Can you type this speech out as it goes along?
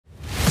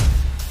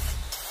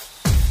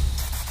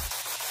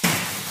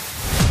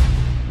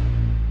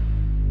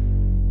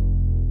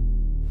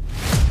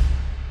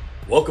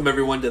Welcome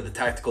everyone to the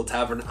Tactical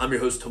Tavern. I'm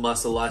your host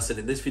Tomas Lassen.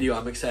 In this video,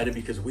 I'm excited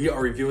because we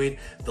are reviewing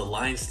the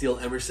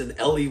LionSteel Emerson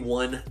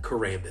L.E.One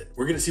Karambit.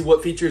 We're gonna see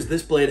what features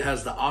this blade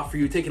has to offer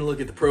you, taking a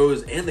look at the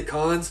pros and the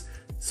cons.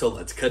 So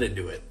let's cut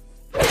into it.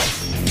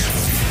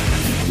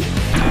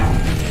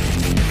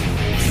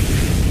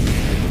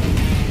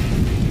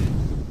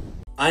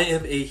 I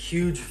am a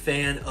huge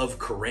fan of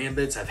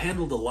karambits. I've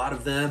handled a lot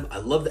of them. I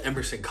love the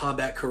Emerson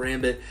Combat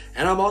Karambit,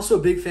 and I'm also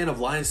a big fan of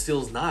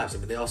LionSteel's knives. I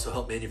mean, they also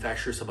help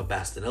manufacture some of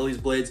Bastinelli's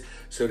blades.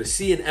 So to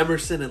see an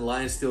Emerson and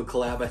LionSteel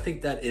collab, I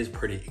think that is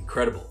pretty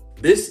incredible.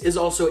 This is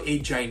also a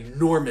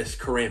ginormous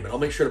karambit. I'll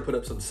make sure to put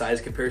up some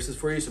size comparisons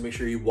for you, so make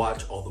sure you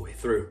watch all the way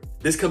through.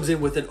 This comes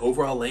in with an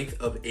overall length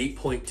of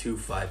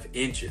 8.25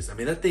 inches. I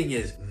mean, that thing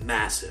is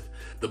massive.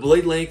 The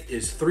blade length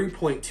is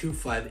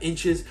 3.25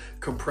 inches,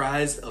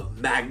 comprised of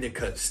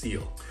Magnacut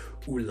steel.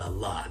 Ooh la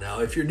la.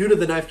 Now, if you're new to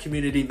the knife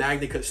community,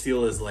 Magnacut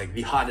steel is like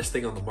the hottest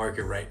thing on the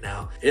market right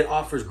now. It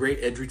offers great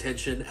edge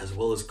retention as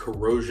well as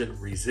corrosion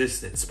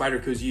resistance.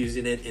 Spyderco's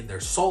using it in their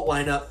salt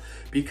lineup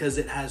because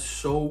it has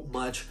so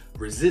much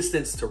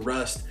resistance to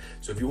rust.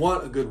 So if you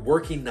want a good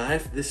working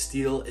knife, this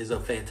steel is a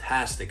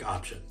fantastic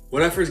option.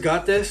 When I first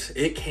got this,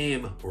 it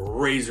came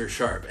razor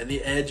sharp and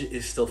the edge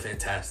is still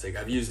fantastic.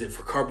 I've used it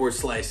for cardboard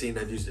slicing,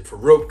 I've used it for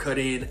rope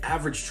cutting,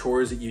 average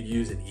chores that you'd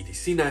use an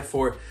EDC knife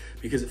for,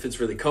 because it fits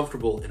really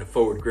comfortable in a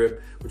forward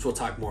grip, which we'll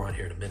talk more on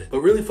here in a minute. But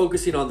really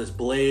focusing on this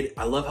blade,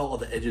 I love how all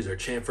the edges are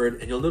chamfered,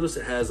 and you'll notice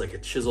it has like a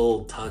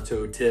chiseled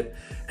Tonto tip.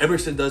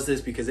 Emerson does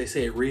this because they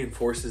say it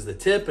reinforces the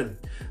tip, and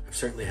I've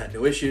certainly had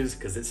no issues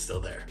because it's still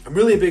there. I'm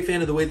really a big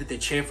fan of the way that they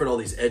chamfered all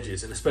these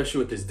edges, and especially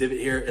with this divot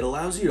here, it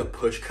allows you to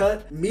push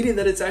cut, meaning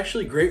that it's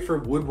actually great for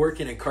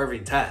woodworking and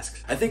carving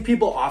tasks. I think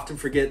people often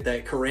forget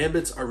that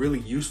karambits are really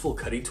useful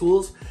cutting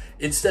tools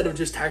instead of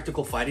just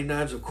tactical fighting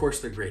knives. Of course,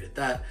 they're great at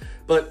that,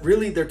 but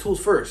really they're tools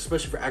first,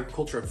 especially for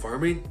agriculture and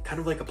farming, kind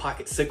of like a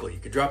pocket sickle. You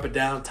can drop it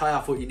down, tie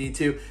off what you need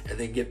to, and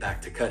then get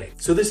back to cutting.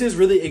 So this is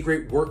really a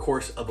great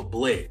workhorse of a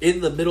blade.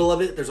 In the middle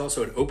of it, there's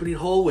also an opening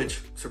hole,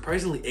 which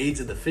surprisingly aids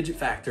in the fidget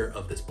factor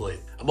of this blade.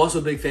 I'm also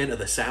a big fan of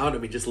the sound. I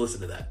mean, just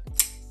listen to that.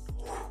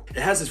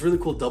 It has this really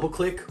cool double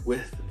click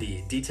with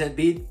the detent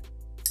bead.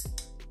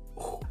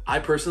 I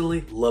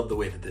personally love the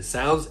way that this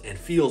sounds and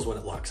feels when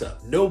it locks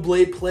up. No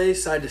blade play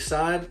side to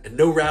side and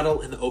no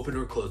rattle in the open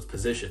or closed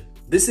position.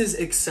 This is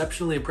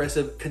exceptionally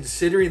impressive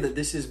considering that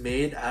this is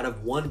made out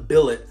of one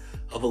billet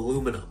of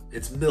aluminum.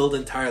 It's milled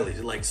entirely.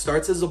 It like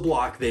starts as a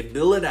block, they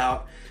mill it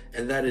out,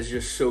 and that is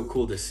just so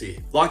cool to see.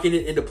 Locking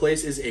it into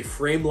place is a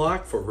frame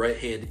lock for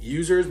right-hand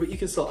users, but you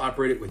can still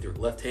operate it with your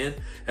left hand.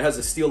 It has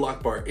a steel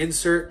lock bar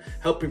insert,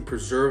 helping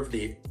preserve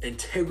the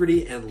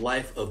integrity and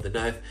life of the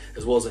knife,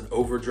 as well as an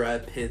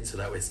overdrive pin, so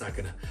that way it's not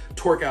gonna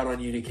torque out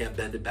on you and you can't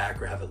bend it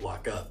back or have it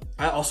lock up.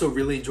 I also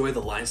really enjoy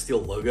the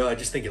LionSteel logo. I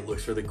just think it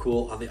looks really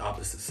cool on the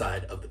opposite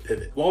side of the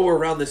pivot. While we're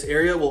around this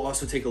area, we'll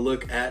also take a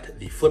look at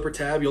the flipper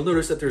tab. You'll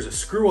notice that there's a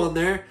screw on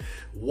there.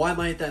 Why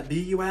might that be,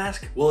 you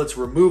ask? Well, it's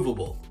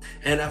removable.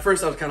 And at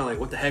first I was kind of like,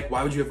 what the heck?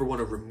 Why would you ever want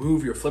to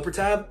remove your flipper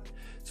tab?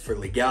 It's for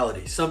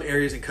legality. Some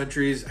areas and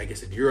countries, I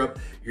guess in Europe,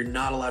 you're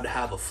not allowed to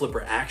have a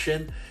flipper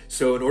action.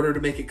 So in order to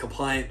make it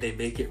compliant, they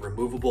make it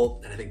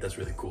removable. And I think that's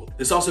really cool.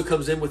 This also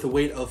comes in with a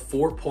weight of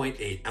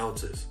 4.8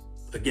 ounces.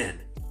 Again,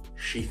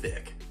 she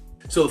thick.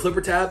 So the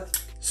flipper tab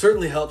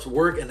certainly helps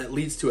work, and that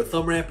leads to a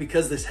thumb ramp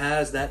because this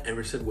has that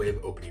Emerson wave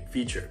opening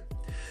feature.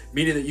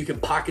 Meaning that you can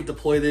pocket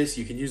deploy this,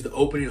 you can use the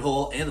opening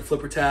hole and the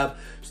flipper tab,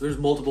 so there's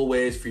multiple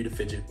ways for you to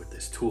fidget with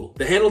this tool.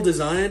 The handle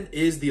design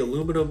is the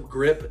aluminum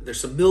grip. There's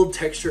some milled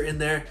texture in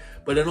there,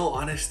 but in all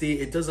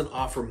honesty, it doesn't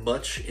offer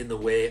much in the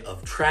way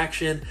of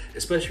traction,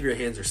 especially if your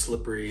hands are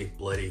slippery,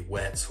 bloody,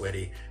 wet,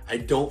 sweaty. I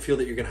don't feel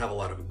that you're gonna have a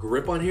lot of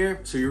grip on here,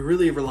 so you're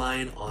really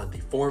relying on the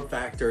form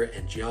factor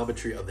and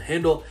geometry of the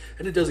handle,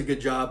 and it does a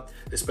good job,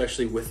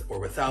 especially with or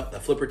without the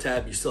flipper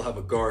tab. You still have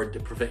a guard to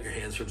prevent your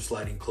hands from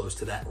sliding close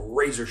to that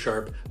razor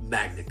sharp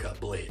Magnacut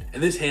blade.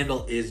 And this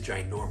handle is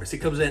ginormous. It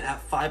comes in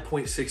at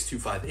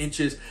 5.625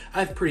 inches.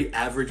 I have pretty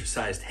average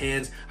sized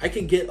hands. I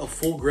can get a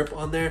full grip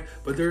on there,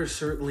 but there is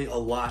certainly a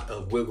lot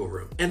of wiggle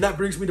room. And that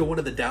brings me to one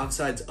of the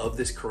downsides of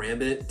this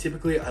karambit.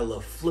 Typically, I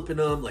love flipping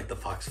them like the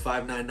Fox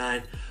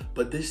 599,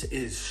 but this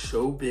is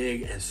so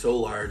big and so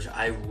large,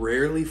 I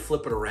rarely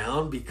flip it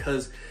around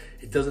because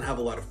it doesn't have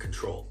a lot of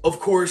control. Of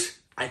course,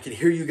 I can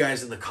hear you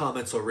guys in the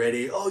comments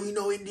already. Oh, you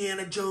know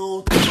Indiana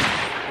Jones,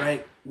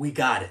 right? We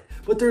got it.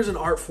 But there's an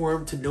art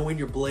form to knowing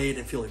your blade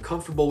and feeling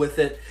comfortable with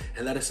it,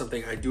 and that is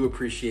something I do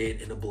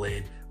appreciate in a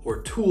blade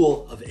or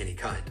tool of any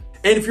kind.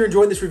 And if you're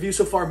enjoying this review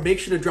so far, make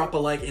sure to drop a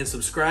like and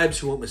subscribe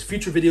so you won't miss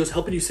future videos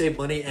helping you save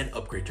money and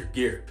upgrade your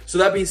gear. So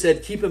that being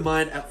said, keep in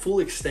mind at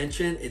full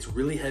extension, it's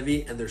really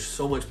heavy and there's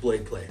so much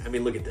blade play. I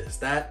mean, look at this.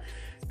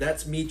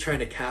 That's me trying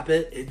to cap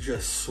it. It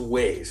just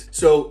sways.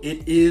 So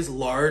it is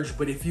large,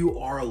 but if you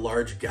are a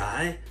large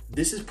guy,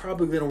 this is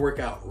probably going to work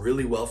out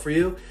really well for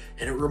you.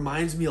 And it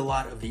reminds me a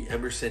lot of the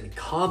Emerson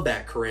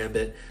Combat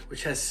Karambit,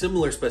 which has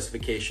similar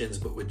specifications,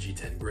 but with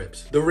G10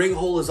 grips. The ring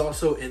hole is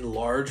also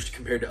enlarged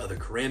compared to other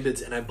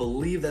Karambits, and I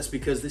believe that's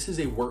because this is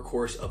a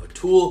workhorse of a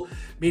tool,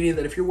 meaning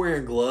that if you're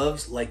wearing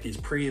gloves like these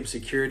premium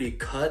security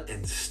cut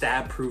and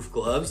stab proof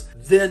gloves,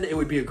 then it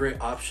would be a great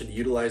option to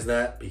utilize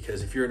that,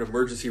 because if you're in an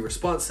emergency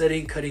response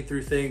setting, cutting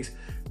through things,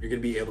 you're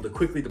gonna be able to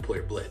quickly deploy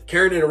your blade.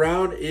 Carrying it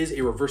around is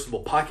a reversible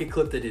pocket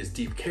clip that is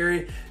deep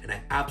carry, and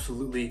I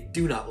absolutely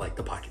do not like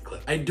the pocket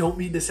clip. I don't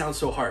mean to sound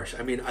so harsh.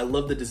 I mean, I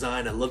love the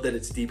design, I love that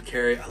it's deep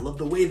carry, I love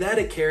the way that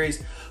it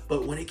carries,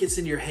 but when it gets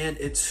in your hand,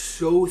 it's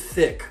so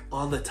thick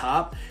on the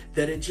top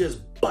that it just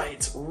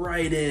bites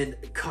right in,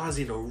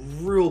 causing a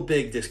real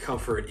big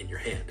discomfort in your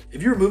hand.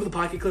 If you remove the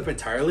pocket clip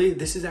entirely,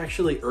 this is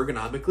actually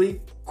ergonomically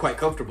quite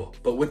comfortable.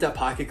 But with that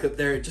pocket clip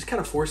there, it just kind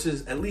of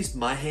forces at least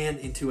my hand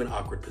into an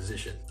awkward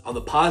position. On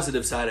the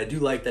positive side, I do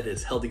like that it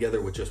is held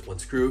together with just one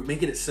screw,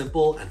 making it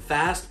simple and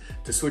fast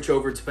to switch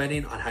over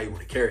depending on how you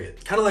want to carry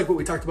it. Kind of like what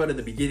we talked about in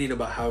the beginning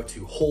about how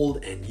to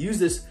hold and use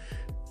this.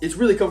 It's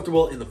really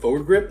comfortable in the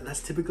forward grip, and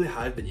that's typically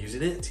how I've been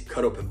using it to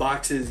cut open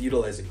boxes,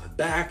 utilizing my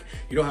back.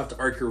 You don't have to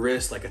arc your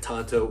wrist like a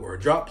Tonto or a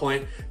drop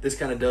point. This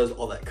kind of does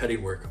all that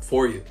cutting work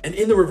for you. And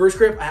in the reverse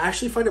grip, I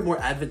actually find it more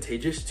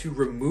advantageous to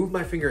remove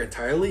my finger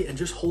entirely and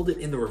just hold it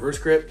in the reverse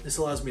grip. This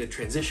allows me to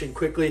transition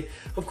quickly.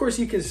 Of course,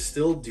 you can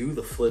still do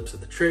the flips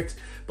and the tricks,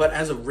 but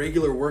as a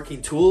regular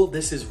working tool,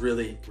 this is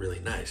really, really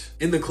nice.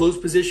 In the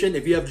closed position,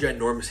 if you have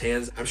ginormous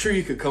hands, I'm sure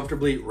you could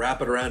comfortably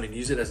wrap it around and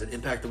use it as an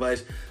impact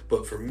device,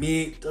 but for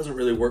me, it doesn't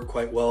really work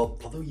quite well,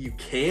 although you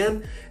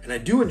can. And I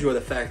do enjoy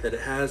the fact that it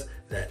has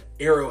that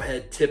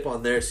arrowhead tip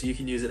on there, so you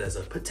can use it as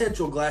a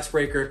potential glass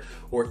breaker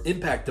or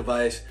impact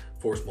device,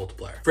 force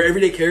multiplier. For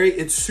everyday carry,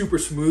 it's super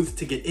smooth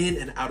to get in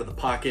and out of the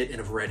pocket in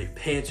a variety of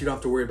pants. You don't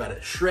have to worry about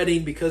it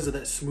shredding because of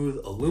that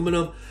smooth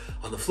aluminum.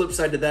 On the flip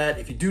side to that,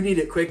 if you do need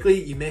it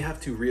quickly, you may have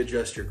to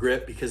readjust your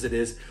grip because it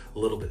is a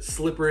little bit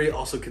slippery.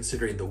 Also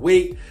considering the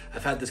weight,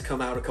 I've had this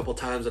come out a couple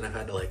times and I've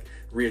had to like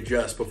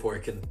readjust before I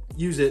can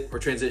use it or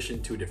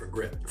transition to a different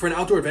grip. For an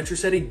outdoor adventure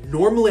setting,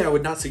 normally I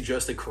would not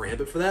suggest a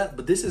Karambit for that,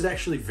 but this is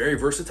actually very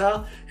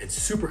versatile and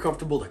super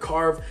comfortable to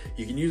carve.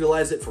 You can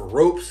utilize it for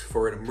ropes,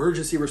 for an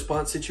emergency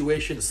response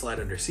situation, to slide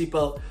under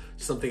seatbelt,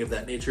 something of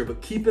that nature. But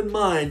keep in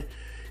mind,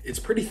 it's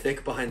pretty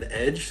thick behind the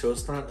edge, so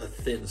it's not a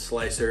thin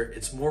slicer.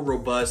 It's more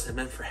robust and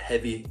meant for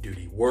heavy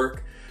duty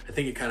work. I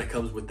think it kind of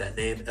comes with that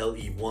name,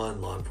 L.E.One,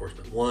 Law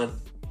Enforcement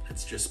One.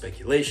 It's just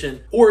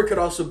speculation. Or it could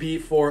also be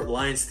for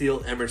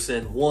LionSteel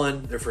Emerson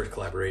L.E.One, their first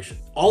collaboration.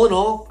 All in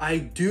all, I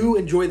do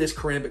enjoy this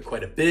Karambit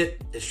quite a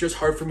bit. It's just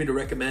hard for me to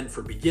recommend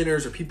for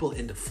beginners or people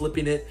into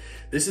flipping it.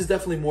 This is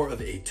definitely more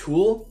of a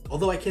tool,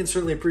 although I can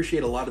certainly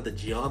appreciate a lot of the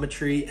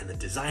geometry and the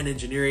design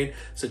engineering,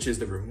 such as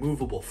the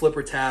removable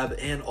flipper tab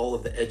and all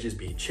of the edges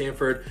being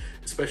chamfered,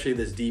 especially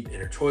this deep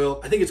inner choil.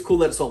 I think it's cool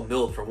that it's all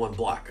milled from one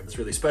block. It's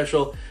really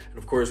special. And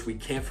of course, we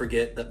can't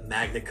forget the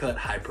Magnacut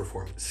high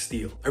performance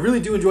steel. I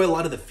really do enjoy a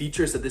lot of the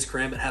features that this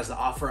Karambit has to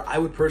offer. I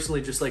would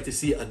personally just like to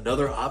see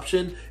another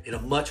option in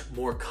a much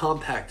more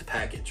compact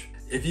package.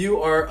 If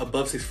you are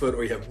above 6 foot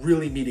or you have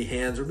really meaty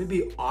hands or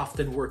maybe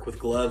often work with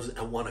gloves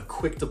and want a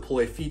quick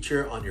deploy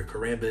feature on your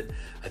Karambit,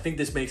 I think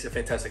this makes a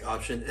fantastic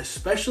option,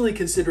 especially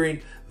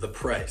considering the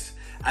price.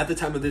 At the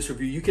time of this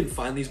review, you can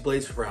find these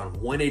blades for around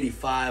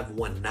 $185,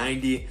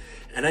 $190,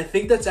 and I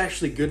think that's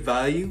actually good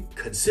value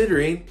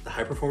considering the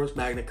high performance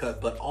Magnacut,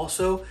 but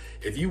also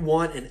if you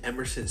want an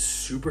Emerson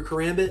Super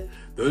Karambit,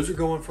 those are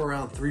going for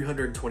around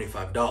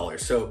 $325.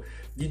 So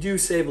you do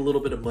save a little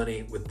bit of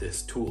money with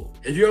this tool.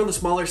 If you're on the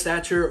smaller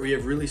stature or you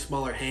have really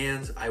smaller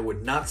hands, I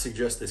would not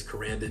suggest this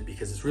Karambit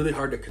because it's really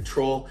hard to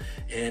control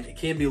and it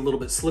can be a little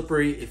bit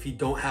slippery if you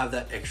don't have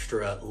that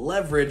extra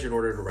leverage in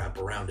order to wrap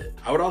around it.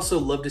 I would also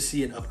love to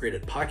see an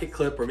upgraded pocket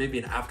clip or maybe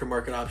an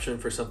aftermarket option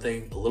for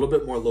something a little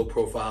bit more low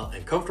profile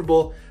and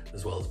comfortable,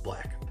 as well as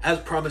black. As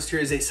promised, here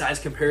is a size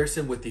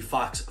comparison with the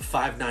Fox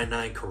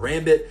 599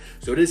 Karambit.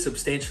 So it is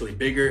substantially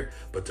bigger,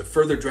 but to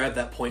further drive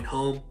that point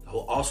home, I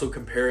will also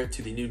compare it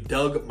to the new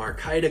Doug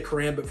Marcaida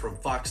Karambit from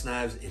Fox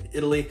Knives in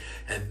Italy.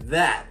 And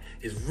that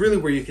is really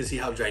where you can see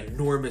how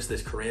ginormous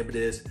this Karambit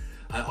is.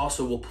 I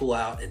also will pull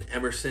out an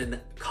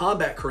Emerson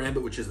Combat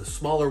Karambit, which is the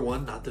smaller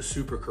one, not the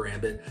Super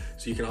Karambit,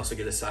 so you can also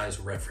get a size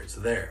reference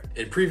there.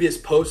 In previous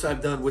posts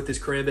I've done with this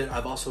Karambit,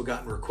 I've also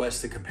gotten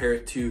requests to compare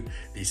it to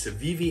the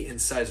Civivi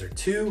Incisor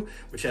 2,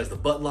 which has the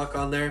button lock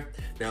on there.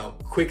 Now,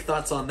 quick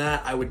thoughts on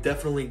that, I would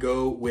definitely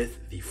go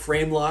with the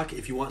frame lock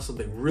if you want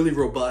something really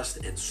robust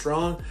and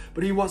strong,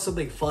 but if you want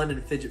something fun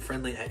and fidget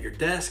friendly at your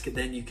desk,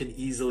 then you can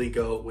easily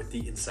go with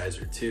the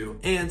Incisor 2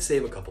 and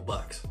save a couple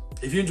bucks.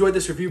 If you enjoyed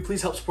this review,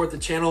 please help support the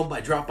channel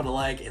by dropping a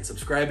like and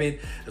subscribing,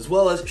 as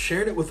well as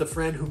sharing it with a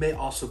friend who may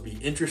also be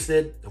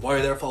interested. And while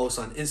you're there, follow us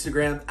on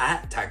Instagram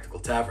at Tactical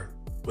Tavern.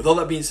 With all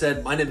that being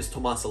said, my name is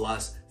Tomas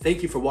Salas.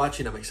 Thank you for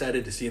watching. I'm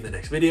excited to see you in the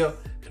next video.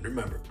 And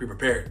remember, be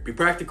prepared, be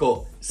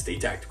practical, stay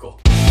tactical.